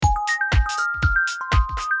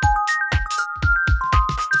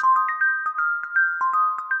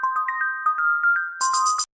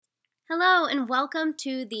Hello and welcome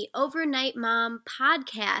to the Overnight Mom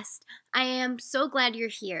podcast. I am so glad you're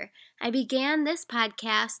here. I began this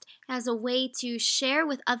podcast as a way to share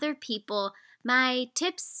with other people my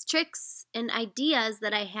tips, tricks, and ideas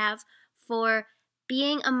that I have for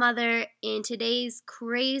being a mother in today's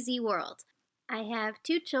crazy world. I have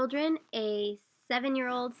two children, a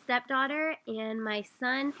 7-year-old stepdaughter, and my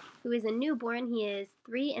son, who is a newborn. He is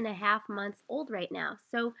 3.5 months old right now.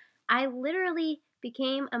 So I literally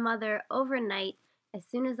became a mother overnight as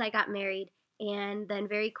soon as I got married, and then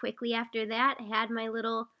very quickly after that had my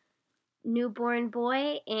little newborn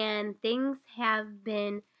boy, and things have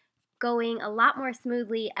been going a lot more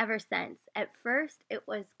smoothly ever since. At first, it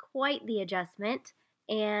was quite the adjustment,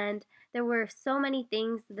 and there were so many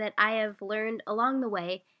things that I have learned along the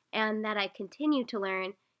way and that I continue to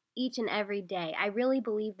learn each and every day. I really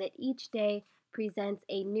believe that each day presents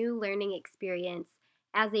a new learning experience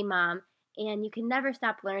as a mom, and you can never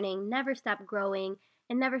stop learning, never stop growing,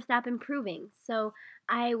 and never stop improving. So,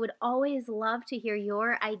 I would always love to hear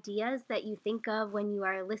your ideas that you think of when you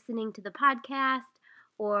are listening to the podcast,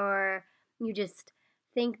 or you just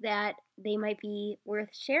think that they might be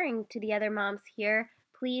worth sharing to the other moms here,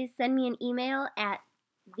 please send me an email at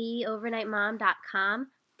theovernightmom.com,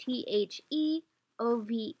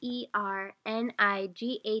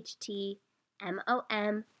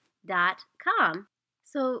 TheOvernightMom.com.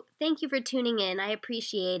 So thank you for tuning in. I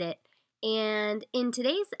appreciate it. And in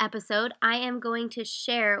today's episode, I am going to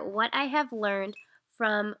share what I have learned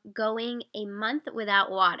from going a month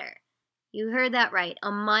without water. You heard that right,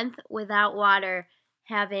 a month without water,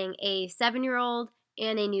 having a 7-year-old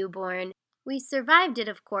and a newborn. We survived it,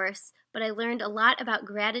 of course, but I learned a lot about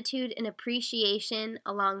gratitude and appreciation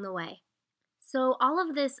along the way. So all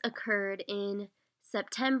of this occurred in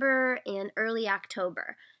September and early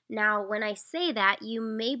October. Now, when I say that, you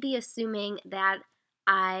may be assuming that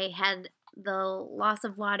I had the loss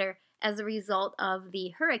of water as a result of the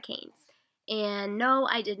hurricanes. And no,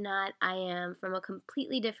 I did not. I am from a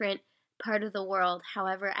completely different part of the world.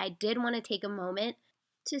 However, I did want to take a moment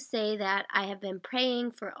to say that I have been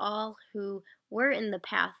praying for all who were in the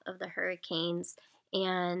path of the hurricanes,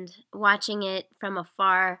 and watching it from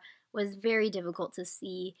afar was very difficult to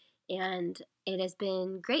see. And it has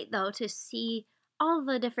been great, though, to see all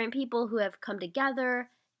the different people who have come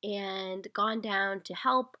together and gone down to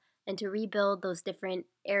help and to rebuild those different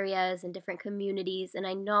areas and different communities. And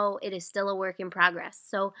I know it is still a work in progress.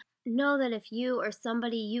 So know that if you or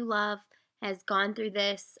somebody you love has gone through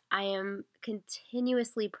this, I am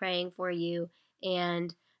continuously praying for you.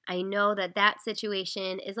 And I know that that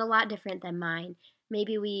situation is a lot different than mine.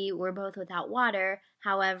 Maybe we were both without water.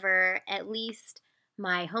 However, at least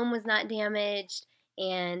my home was not damaged,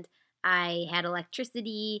 and I had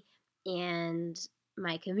electricity, and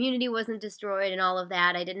my community wasn't destroyed, and all of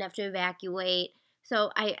that. I didn't have to evacuate. So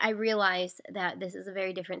I realize that this is a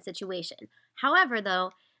very different situation. However,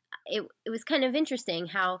 though, it was kind of interesting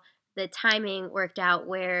how the timing worked out,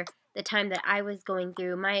 where the time that I was going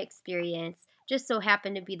through my experience just so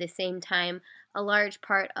happened to be the same time a large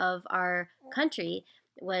part of our country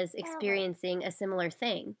was experiencing a similar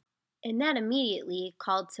thing. And that immediately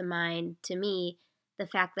called to mind to me the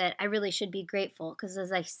fact that I really should be grateful, because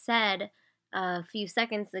as I said a few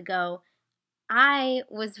seconds ago, I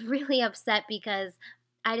was really upset because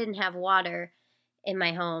I didn't have water in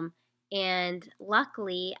my home. And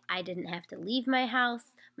luckily, I didn't have to leave my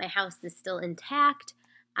house. My house is still intact.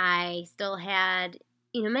 I still had,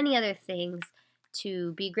 many other things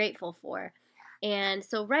to be grateful for. And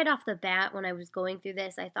so, right off the bat, when I was going through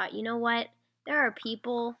this, I thought, you know what? There are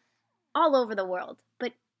people all over the world,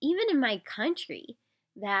 but even in my country,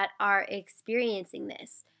 that are experiencing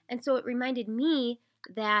this. And so, it reminded me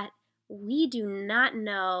that we do not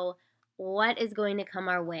know what is going to come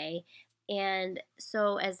our way. And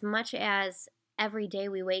so, as much as every day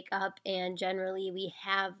we wake up and generally we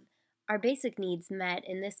have our basic needs met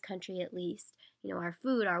in this country, at least, our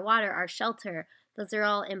food, our water, our shelter, those are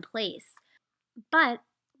all in place. But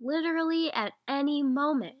literally at any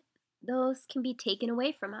moment, those can be taken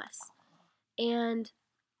away from us. And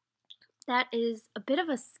that is a bit of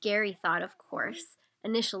a scary thought, of course.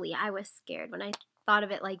 Initially, I was scared when I thought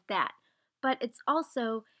of it like that. But it's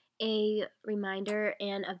also a reminder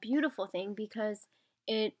and a beautiful thing, because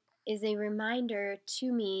it is a reminder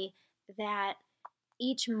to me that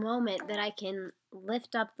each moment that I can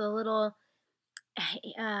lift up the little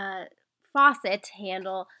uh, faucet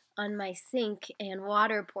handle on my sink and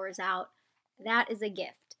water pours out, that is a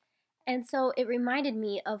gift. And so it reminded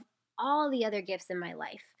me of all the other gifts in my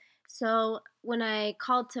life. So when I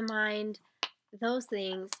called to mind those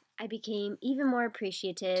things, I became even more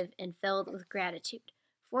appreciative and filled with gratitude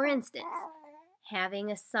For instance,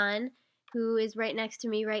 having a son who is right next to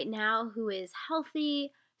me right now, who is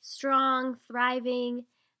healthy, strong, thriving,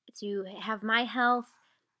 to have my health.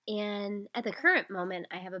 And at the current moment,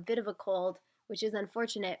 I have a bit of a cold, which is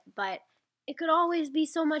unfortunate, but it could always be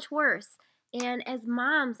so much worse. And as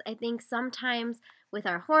moms, I think sometimes with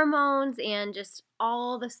our hormones and just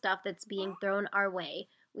all the stuff that's being thrown our way,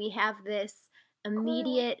 we have this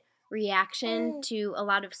immediate reaction to a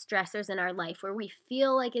lot of stressors in our life where we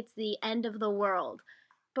feel like it's the end of the world,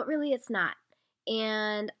 but really it's not.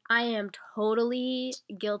 And I am totally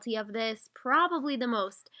guilty of this. Probably the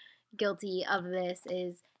most guilty of this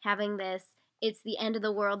is having this it's the end of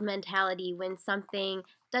the world mentality when something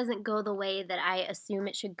doesn't go the way that I assume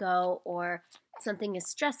it should go, or something is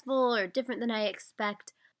stressful or different than I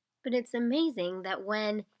expect. But it's amazing that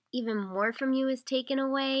when even more from you is taken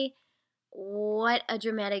away, what a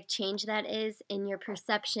dramatic change that is in your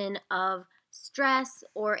perception of stress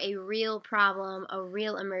or a real problem, a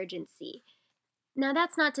real emergency. Now,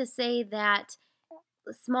 that's not to say that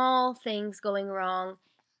small things going wrong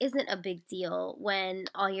isn't a big deal when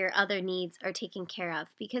all your other needs are taken care of,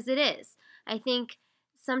 because it is. I think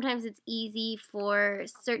sometimes it's easy for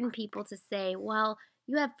certain people to say, well,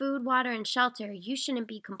 you have food, water, and shelter. You shouldn't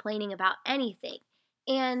be complaining about anything.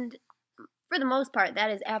 And for the most part, that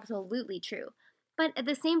is absolutely true. But at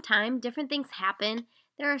the same time, different things happen.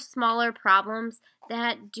 There are smaller problems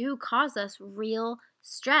that do cause us real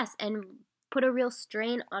stress and put a real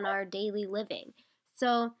strain on our daily living.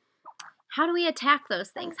 So, how do we attack those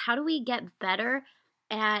things? How do we get better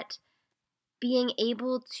at being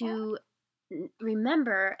able to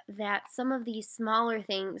remember that some of these smaller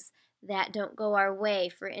things that don't go our way?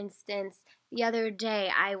 For instance, the other day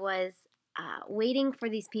I was waiting for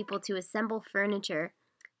these people to assemble furniture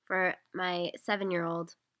for my 7 year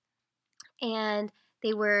old, and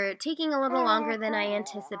they were taking a little longer than I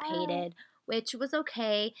anticipated, which was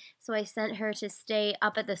okay. So I sent her to stay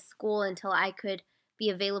up at the school until I could be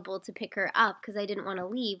available to pick her up because I didn't want to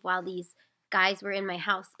leave while these guys were in my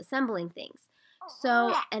house assembling things.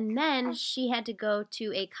 So, and then she had to go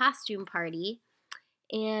to a costume party,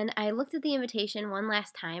 and I looked at the invitation one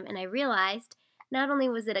last time and I realized not only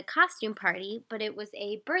was it a costume party, but it was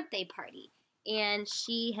a birthday party. And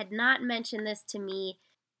she had not mentioned this to me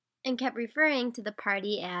and kept referring to the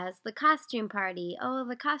party as the costume party. Oh,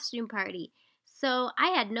 the costume party. So I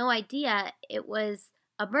had no idea it was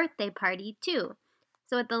a birthday party, too.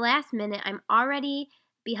 So at the last minute, I'm already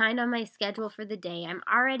behind on my schedule for the day. I'm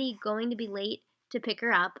already going to be late to pick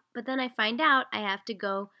her up, but then I find out I have to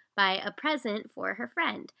go buy a present for her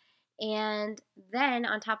friend. And then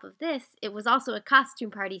on top of this, it was also a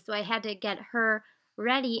costume party, so I had to get her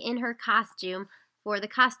ready in her costume for the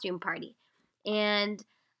costume party. And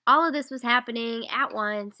all of this was happening at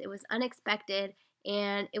once. It was unexpected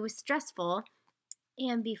and it was stressful.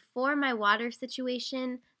 And before my water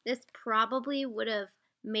situation, this probably would have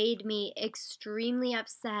made me extremely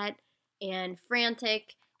upset and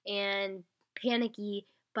frantic and panicky.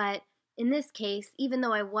 But in this case, even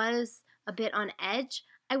though I was a bit on edge,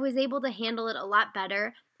 I was able to handle it a lot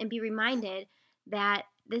better and be reminded that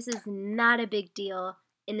this is not a big deal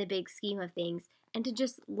in the big scheme of things, and to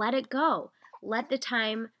just let it go. Let the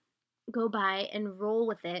time go by and roll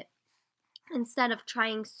with it instead of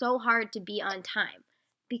trying so hard to be on time.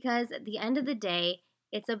 Because at the end of the day,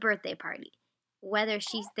 it's a birthday party. Whether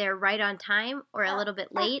she's there right on time or a little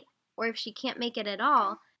bit late, or if she can't make it at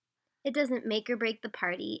all, it doesn't make or break the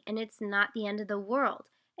party, and it's not the end of the world.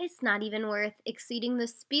 It's not even worth exceeding the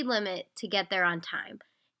speed limit to get there on time.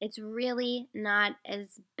 It's really not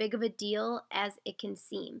as big of a deal as it can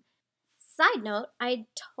seem. Side note, I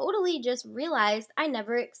totally just realized I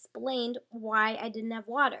never explained why I didn't have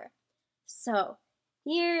water. So,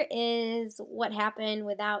 here is what happened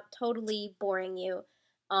without totally boring you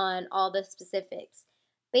on all the specifics.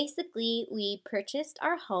 Basically, we purchased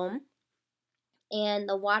our home and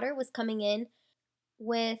the water was coming in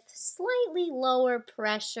with slightly lower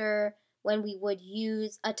pressure when we would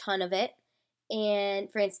use a ton of it.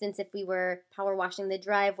 And for instance, if we were power washing the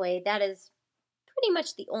driveway, that is pretty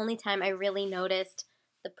much the only time I really noticed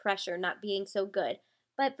the pressure not being so good.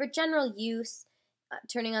 But for general use,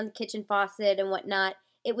 turning on the kitchen faucet and whatnot,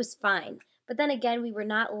 it was fine. But then again, we were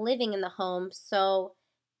not living in the home, so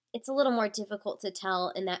it's a little more difficult to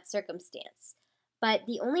tell in that circumstance. But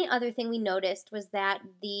the only other thing we noticed was that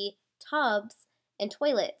the tubs and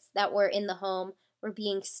toilets that were in the home were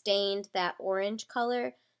being stained that orange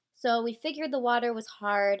color. So we figured the water was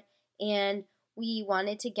hard and we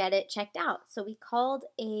wanted to get it checked out. So we called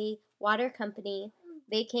a water company.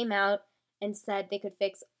 They came out and said they could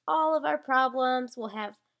fix all of our problems. We'll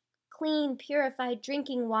have clean, purified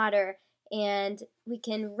drinking water, and we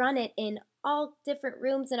can run it in all different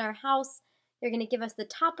rooms in our house. They're going to give us the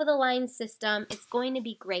top of the line system. It's going to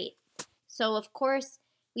be great. So, of course,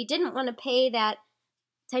 we didn't want to pay that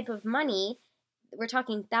type of money. We're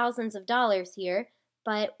talking thousands of dollars here,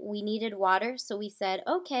 but we needed water, so we said,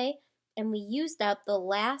 okay, and we used up the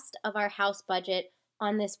last of our house budget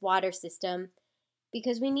on this water system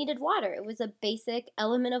because we needed water. It was a basic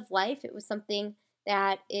element of life. It was something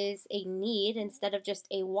that is a need instead of just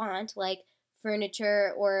a want, like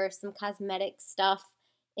furniture or some cosmetic stuff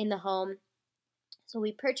in the home. So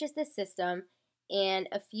we purchased this system, and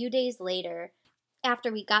a few days later,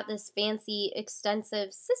 after we got this fancy,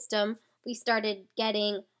 extensive system, we started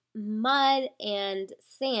getting mud and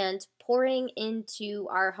sand pouring into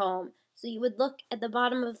our home. So you would look at the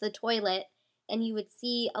bottom of the toilet and you would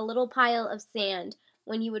see a little pile of sand.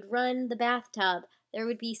 When you would run the bathtub, there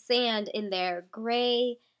would be sand in there,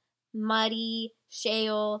 gray, muddy,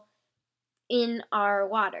 shale, in our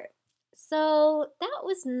water. So that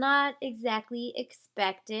was not exactly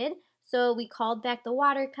expected. So we called back the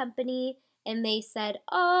water company and they said,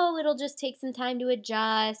 oh, it'll just take some time to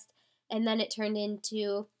adjust. And then it turned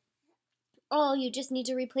into, oh, you just need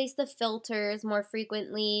to replace the filters more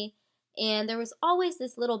frequently. And there was always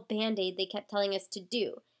this little band aid they kept telling us to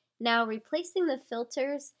do. Now, replacing the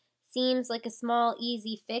filters seems like a small,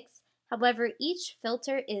 easy fix. However, each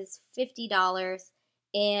filter is $50.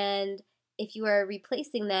 And if you are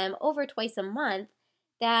replacing them over twice a month,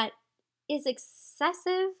 that is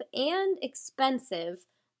excessive and expensive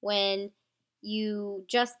when you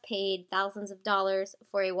just paid thousands of dollars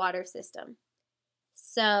for a water system.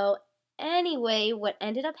 So, anyway, what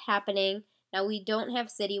ended up happening, now we don't have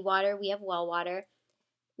city water, we have well water.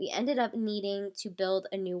 We ended up needing to build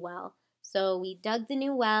a new well. So, we dug the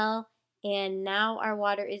new well, and now our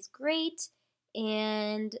water is great.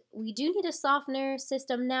 And we do need a softener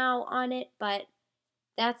system now on it, but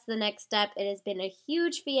that's the next step. It has been a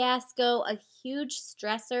huge fiasco, a huge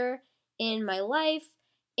stressor in my life,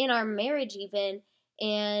 in our marriage, even.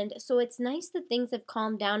 And so it's nice that things have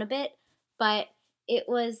calmed down a bit, but it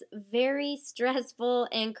was very stressful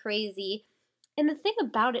and crazy. And the thing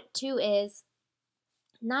about it, too, is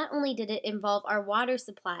not only did it involve our water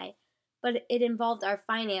supply, but it involved our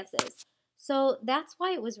finances. So that's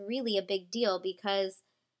why it was really a big deal because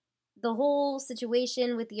the whole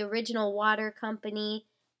situation with the original water company,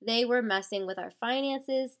 they were messing with our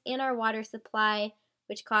finances and our water supply,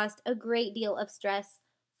 which caused a great deal of stress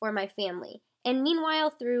for my family. And meanwhile,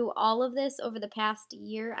 through all of this over the past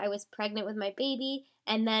year, I was pregnant with my baby,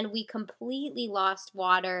 and then we completely lost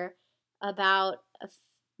water about a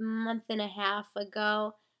month and a half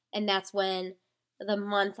ago, and that's when the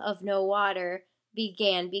month of no water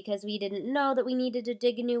began because we didn't know that we needed to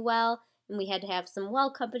dig a new well, and we had to have some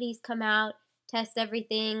well companies come out, test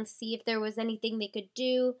everything, see if there was anything they could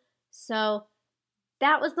do. So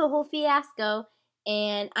that was the whole fiasco,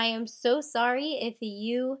 and I am so sorry if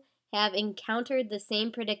you have encountered the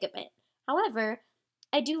same predicament. However,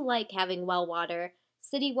 I do like having well water.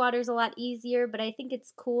 City water's a lot easier, but I think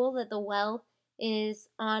it's cool that the well is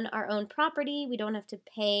on our own property. We don't have to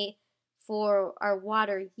pay for our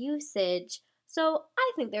water usage. So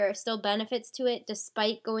I think there are still benefits to it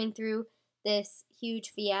despite going through this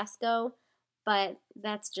huge fiasco, but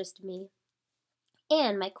that's just me.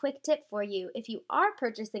 And my quick tip for you, if you are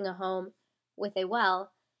purchasing a home with a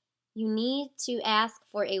well, you need to ask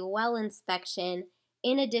for a well inspection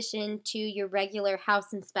in addition to your regular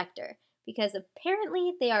house inspector because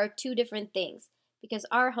apparently they are two different things. Because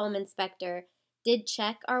our home inspector did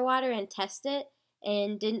check our water and test it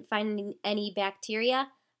and didn't find any bacteria,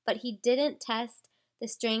 but he didn't test the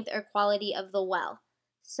strength or quality of the well.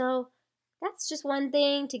 So that's just one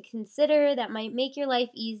thing to consider that might make your life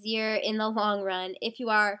easier in the long run if you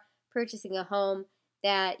are purchasing a home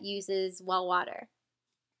that uses well water.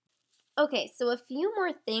 Okay, so a few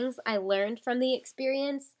more things I learned from the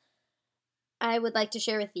experience I would like to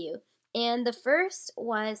share with you. And the first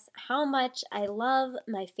was how much I love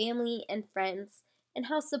my family and friends and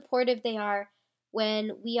how supportive they are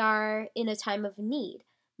when we are in a time of need.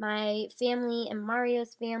 My family and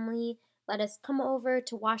Mario's family let us come over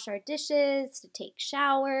to wash our dishes, to take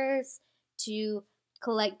showers, to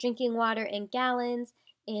collect drinking water in gallons,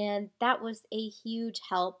 and that was a huge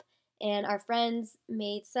help. And our friends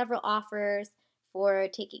made several offers for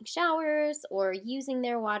taking showers or using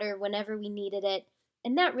their water whenever we needed it.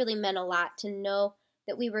 And that really meant a lot to know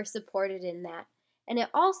that we were supported in that. And it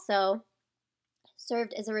also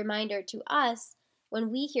served as a reminder to us when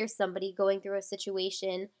we hear somebody going through a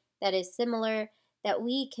situation that is similar, that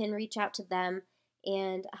we can reach out to them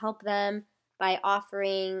and help them by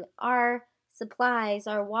offering our supplies,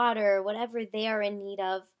 our water, whatever they are in need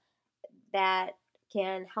of that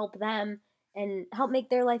can help them and help make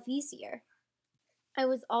their life easier. I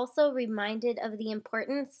was also reminded of the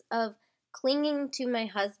importance of clinging to my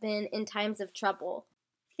husband in times of trouble.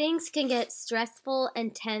 Things can get stressful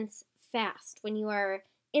and tense fast when you are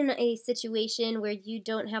in a situation where you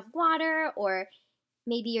don't have water, or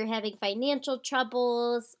maybe you're having financial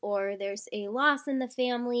troubles, or there's a loss in the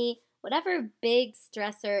family, whatever big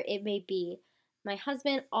stressor it may be. My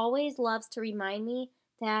husband always loves to remind me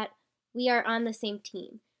that we are on the same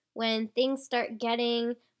team. When things start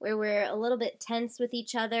getting where we're a little bit tense with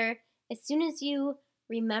each other, as soon as you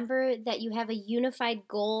remember that you have a unified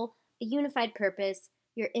goal, a unified purpose,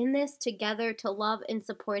 you're in this together to love and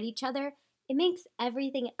support each other, it makes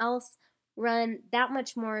everything else run that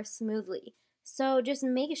much more smoothly. So just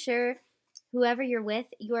make sure whoever you're with,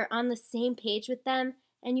 you are on the same page with them,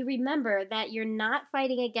 and you remember that you're not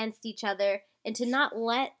fighting against each other, and to not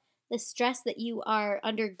let the stress that you are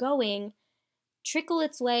undergoing trickle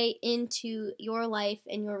its way into your life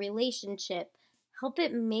and your relationship. Help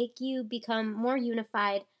it make you become more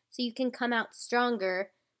unified so you can come out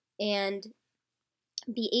stronger and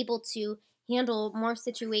be able to handle more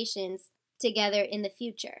situations together in the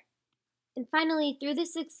future. And finally, through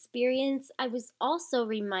this experience, I was also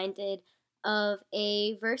reminded of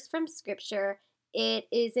a verse from Scripture. It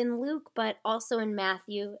is in Luke, but also in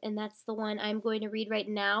Matthew, and that's the one I'm going to read right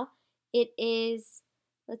now. It is,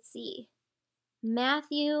 let's see,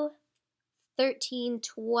 Matthew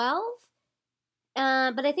 13:12.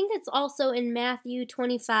 But I think it's also in Matthew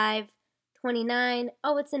 25:29.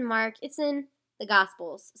 Oh, it's in Mark. It's in the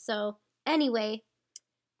Gospels. So, anyway,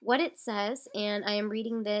 what it says, and I am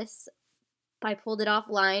reading this, I pulled it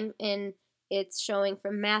offline, and it's showing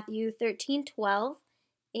from Matthew 13:12.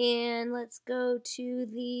 And let's go to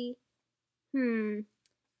the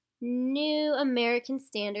New American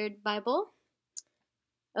Standard Bible.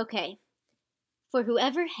 Okay. For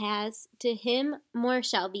whoever has, to him more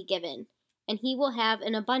shall be given, and he will have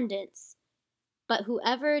an abundance. But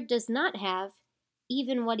whoever does not have,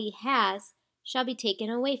 even what he has shall be taken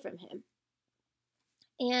away from him.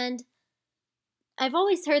 And I've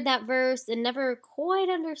always heard that verse and never quite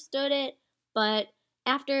understood it, but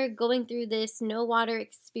after going through this no water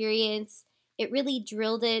experience, it really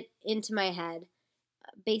drilled it into my head.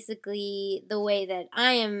 Basically, the way that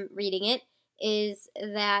I am reading it is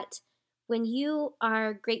that when you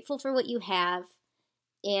are grateful for what you have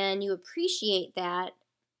and you appreciate that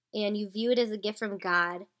and you view it as a gift from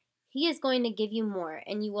God, He is going to give you more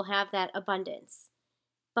and you will have that abundance.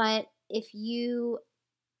 But if you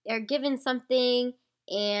are given something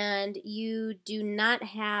and you do not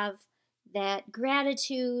have that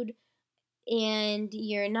gratitude and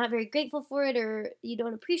you're not very grateful for it, or you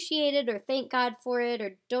don't appreciate it or thank God for it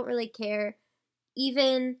or don't really care,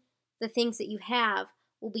 even the things that you have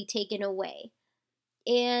will be taken away.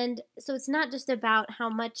 And so it's not just about how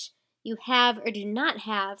much you have or do not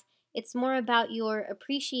have, it's more about your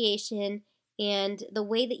appreciation and the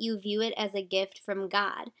way that you view it as a gift from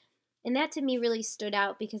God. And that to me really stood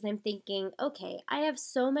out because I'm thinking, okay, I have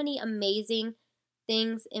so many amazing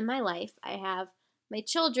things in my life. I have my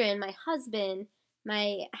children, my husband,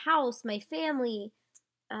 my house, my family,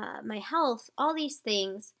 my health, all these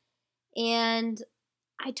things. And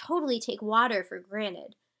I totally take water for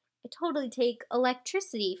granted. I totally take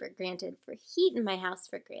electricity for granted, for heat in my house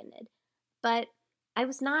for granted. But I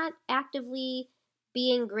was not actively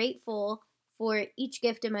being grateful for each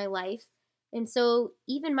gift in my life. And so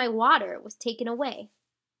even my water was taken away.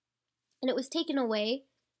 And it was taken away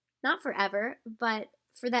not forever, but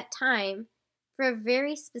for that time, for a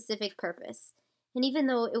very specific purpose. And even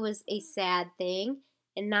though it was a sad thing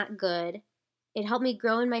and not good, it helped me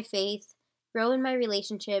grow in my faith, grow in my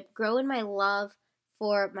relationship, grow in my love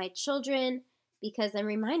for my children, because I'm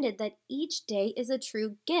reminded that each day is a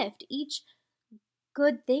true gift. Each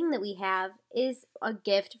good thing that we have is a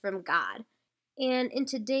gift from God. And in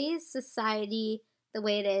today's society, the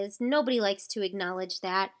way it is, nobody likes to acknowledge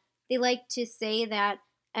that. They like to say that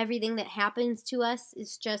everything that happens to us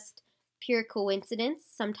is just pure coincidence.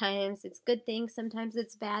 Sometimes it's good things, sometimes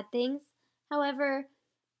it's bad things. However,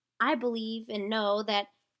 I believe and know that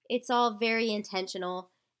it's all very intentional,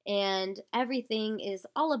 and everything is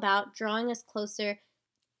all about drawing us closer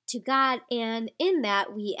to God, and in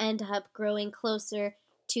that, we end up growing closer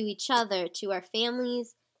to each other, to our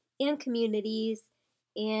families and communities,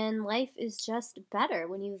 and life is just better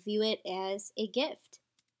when you view it as a gift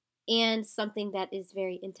and something that is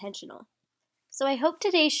very intentional. So, I hope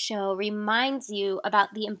today's show reminds you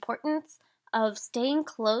about the importance of staying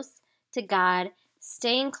close to God,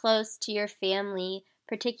 staying close to your family,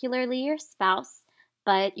 particularly your spouse,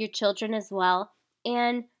 but your children as well,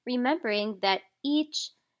 and remembering that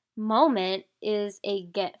each moment is a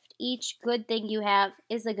gift. Each good thing you have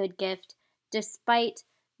is a good gift, despite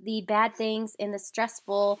the bad things and the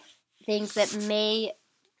stressful things that may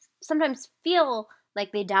sometimes feel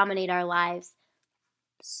like they dominate our lives.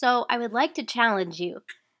 So, I would like to challenge you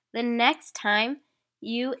the next time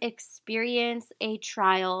you experience a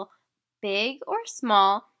trial, big or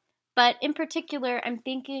small, but in particular, I'm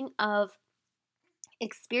thinking of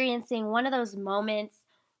experiencing one of those moments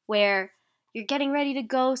where you're getting ready to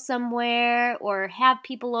go somewhere or have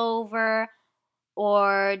people over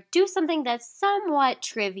or do something that's somewhat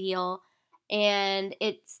trivial and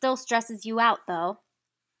it still stresses you out though.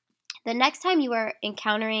 The next time you are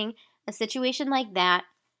encountering a situation like that,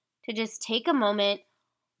 to just take a moment,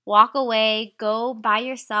 walk away, go by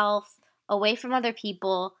yourself, away from other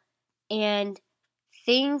people, and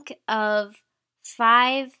think of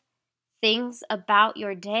 5 things about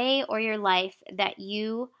your day or your life that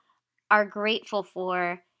you are grateful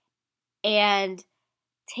for, and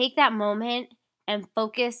take that moment and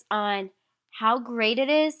focus on how great it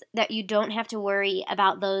is that you don't have to worry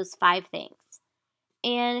about those 5 things,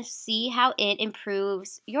 and see how it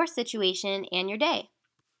improves your situation and your day.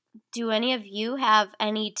 Do any of you have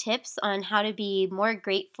any tips on how to be more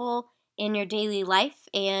grateful in your daily life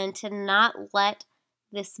and to not let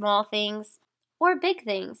the small things or big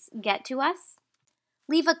things get to us?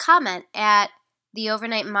 Leave a comment at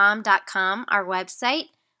theovernightmom.com, our website,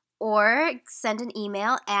 or send an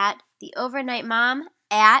email at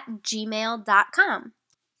theovernightmom@gmail.com.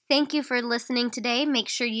 Thank you for listening today. Make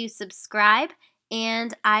sure you subscribe,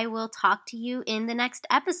 and I will talk to you in the next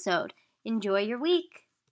episode. Enjoy your week.